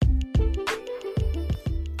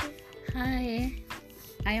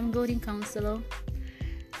I am Golden Counselor.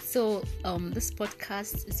 So, this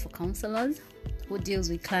podcast is for counselors who deals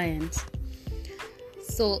with clients.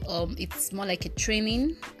 So, it's more like a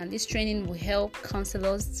training, and this training will help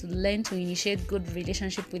counselors to learn to initiate good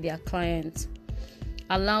relationship with their clients,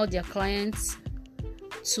 allow their clients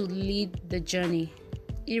to lead the journey,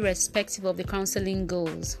 irrespective of the counseling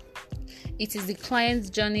goals. It is the client's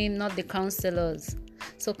journey, not the counselor's.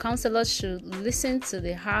 So counselors should listen to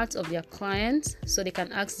the heart of their clients so they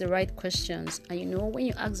can ask the right questions. And when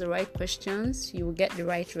you ask the right questions, you will get the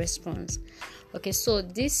right response. Okay, so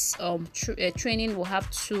this training will have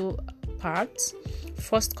two parts.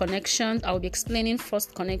 First connections. I will be explaining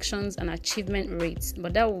first connections and achievement rates,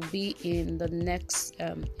 but that will be in the next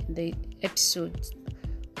episode.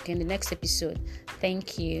 Okay, in the next episode.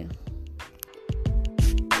 Thank you.